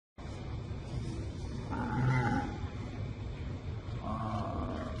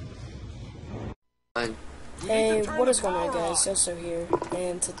Fine. Hey, what is going on, guys? Yoso here,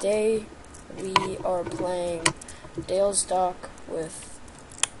 and today we are playing Dale's Dock with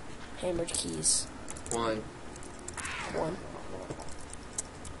hammered keys. One.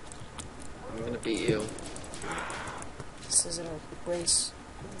 I'm gonna beat you. This isn't a race,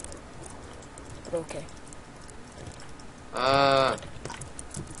 but okay. I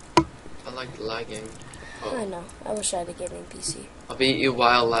like lagging. Oh. I know. I wish I had a gaming PC. I'll beat you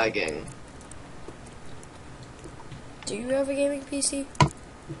while lagging. Do you have a gaming PC?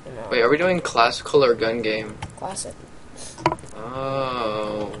 No. Wait, are we doing classical or gun game? Classic.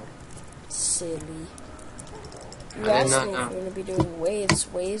 Oh. Silly. You I did asked not me know. if we're gonna be doing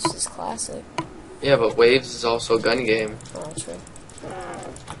waves. Waves is classic. Yeah, but Waves is also a gun game. Oh, true.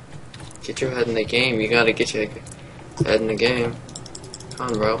 Get your head in the game. You gotta get your head in the game. Come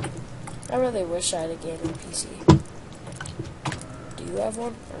on, bro. I really wish I had a gaming PC. Do you have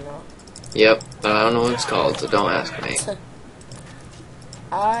one or no? Yep, but I don't know what it's called, so don't ask me.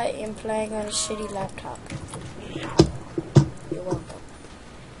 I am playing on a shitty laptop. You're welcome.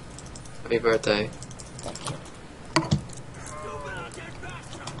 Happy birthday. Thank you.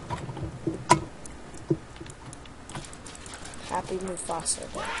 Happy Mufasa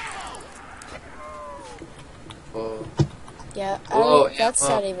Day. Whoa. Yeah, Whoa, that's yeah,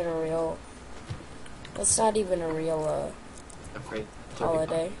 not even a real. That's not even a real Afraid.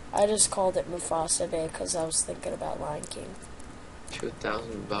 holiday. I just called it Mufasa Day because I was thinking about Lion King.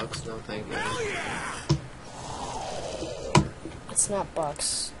 $2,000? No, thank you. It's not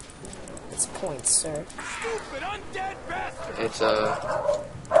bucks. It's points, sir. Stupid undead bastard! It's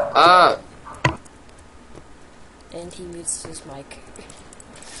And he mutes his mic.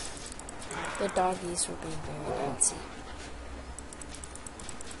 The doggies were being very fancy.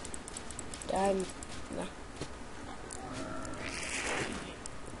 No.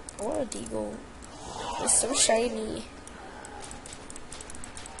 I want a deagle. It's so shiny.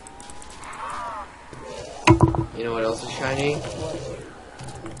 You know what else is shiny?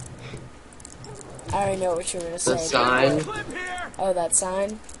 I already know what you're gonna say. The sign. Oh, that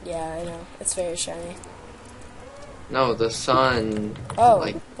sign? Yeah, I know. It's very shiny. No, the sun. Oh,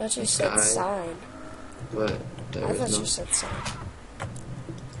 Like, I thought you said sky. sign. But there I thought is you no. said sign.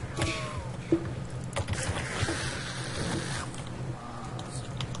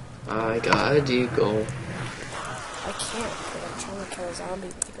 I got a deagle. I can't, because I'm trying to kill a zombie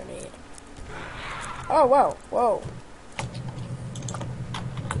with a grenade. Oh, whoa, whoa.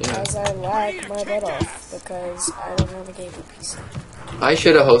 Yeah. As I lag my butt off, because I don't have a gaming PC. I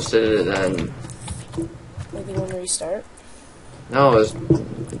should have hosted it then. Maybe want to restart? No, it was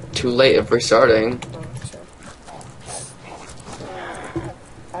too late of restarting. Oh, sure.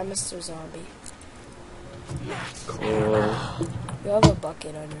 I'm Mr. Zombie. Cool. You have a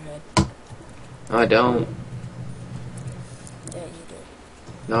bucket on your head. No, I don't. Yeah, you do.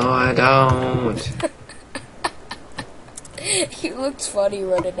 No, I don't. You looked funny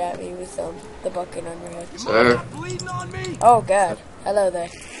running at me with the bucket on your head. Sir. Bleeding on me! Oh, God. Hello there.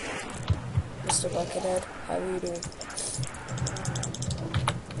 Mr. Buckethead. How are you doing?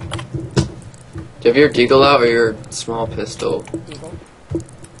 Do you have your deagle out or your small pistol? Eagle.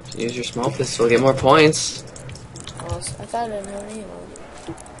 Use your small pistol, get more points. Oh, I thought I didn't have any ammo.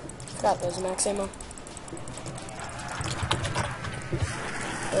 Forgot there's max ammo.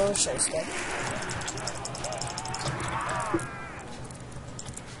 Oh, shit, dead.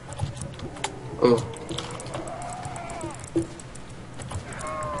 Oh,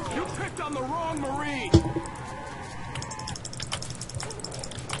 You picked on the wrong Marine!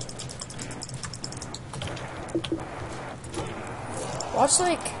 Watch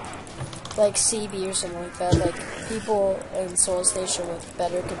like CB or something like that, like people in Soulless Nation with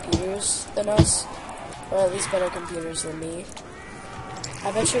better computers than us, or at least better computers than me.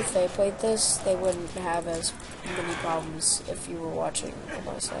 I bet you if they played this, they wouldn't have as many problems if you were watching on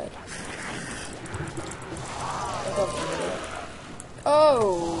my side.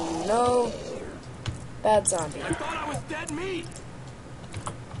 Oh no! Bad zombie. I thought I was dead meat!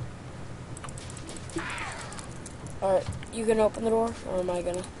 Alright, you gonna open the door, or am I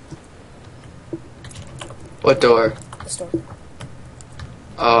gonna? what door? This door.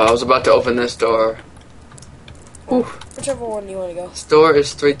 Oh, I was about to open this door. Ooh. Whichever one you wanna go. This door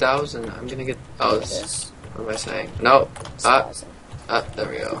is 3,000. I'm gonna get. Oh, this. This. What am I saying? No. There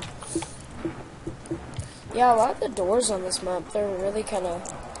we go. Yeah, a lot of the doors on this map, they're really kind of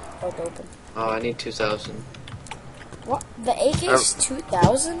hard to open. Oh, I need 2,000. What? The AK's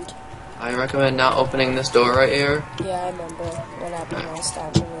 2,000? I recommend not opening this door right here. Yeah, I remember what happened last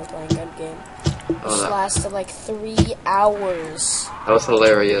time when we were playing gun game. Oh, This that lasted like 3 hours. was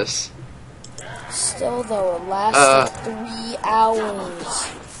hilarious. Still though, it lasted 3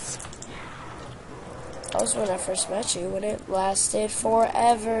 hours. That was when I first met you, when it lasted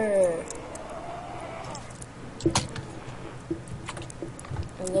forever.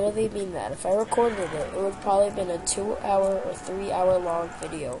 I literally mean that. If I recorded it, it would probably have been a 2-hour or 3-hour long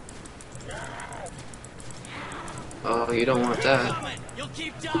video. Oh, you don't want that. You'll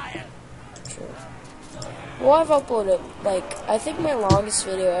keep dying. True. Well, I've uploaded, like, I think my longest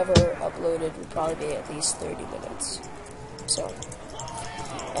video ever uploaded would probably be at least 30 minutes. So,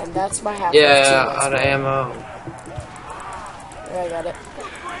 and that's my half. Yeah, out of ammo. Here, I got it.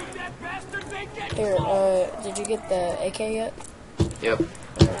 Here, did you get the AK yet? Yep.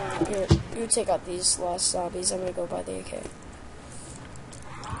 Here, you take out these last zombies. I'm gonna go buy the AK.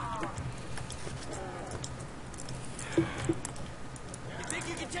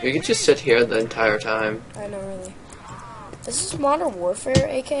 We could just sit here the entire time. I know, really. Is this Modern Warfare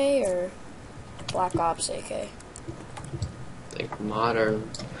AK or Black Ops AK? Like modern.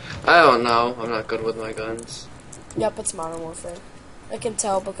 I don't know. I'm not good with my guns. Yep, it's Modern Warfare. I can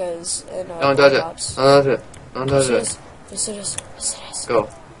tell because in Don't Black touch it. Ops. Don't touch it. Don't touch it. Yes, it is. Yes, it is. Go.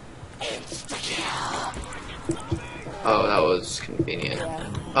 Oh, that was convenient. Yeah.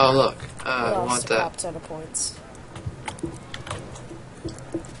 Oh, look. We I lost want a that. crap ton of points.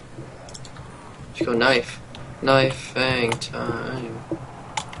 Let's go knife. Knifing time.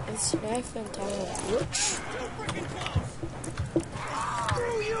 It's knifing time, bitch.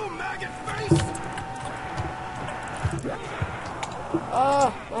 Screw you, maggot face!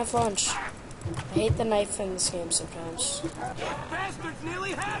 Oh, knife lunch. I hate the knife in this game sometimes. Bastards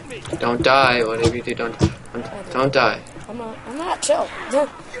nearly had me. Don't die. Whatever you do, don't die. I'm not chill.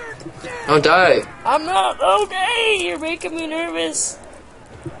 Don't die. I'm not okay. You're making me nervous.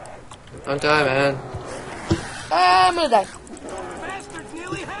 Don't die, man. Ah, I'm gonna die. Bastards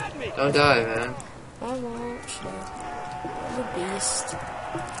nearly had me. Don't die, man. I won't chill. I'm a beast.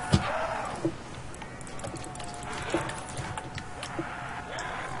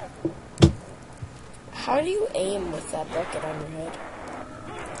 How do you aim with that bucket on your head?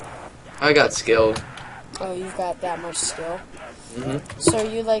 I got skilled. Oh, you've got that much skill. Mhm. So are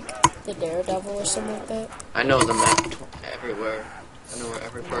you like the Daredevil or something like that? I know the map everywhere. I know where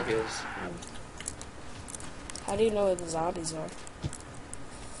every perk is. How do you know where the zombies are?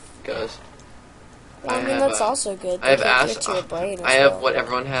 Because Well, I mean, have, that's also good. I have They can get to your brain as I have well. what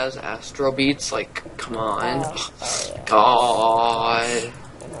everyone has. Astro beats. Like, come on. Oh, yeah. God. I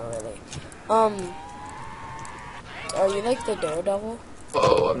know, really. Are you like the Daredevil?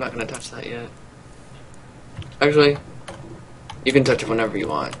 Whoa, I'm not gonna touch that yet. Actually, you can touch it whenever you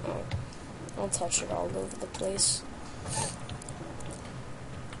want. I'll touch it all over the place.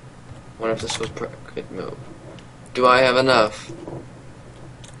 What if this was good move? Do I have enough?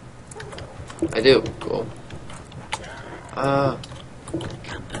 I do. Cool.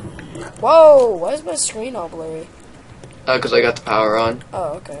 Whoa! Why is my screen all blurry? Because I got the power on.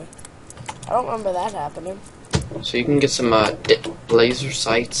 Oh, okay. I don't remember that happening. So you can get some laser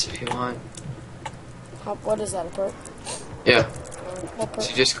sights if you want. What is that, a perk? Yeah. What perk? So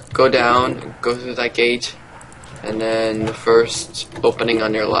you just go down, and go through that gate, and then the first opening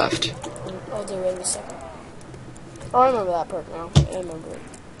on your left. I'll do it in a second. Oh, I remember that perk now. I remember it.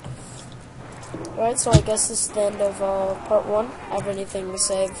 Alright, so I guess this is the end of part 1. Have anything to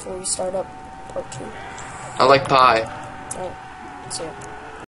say before we start up part 2? I like pie. Alright, see ya.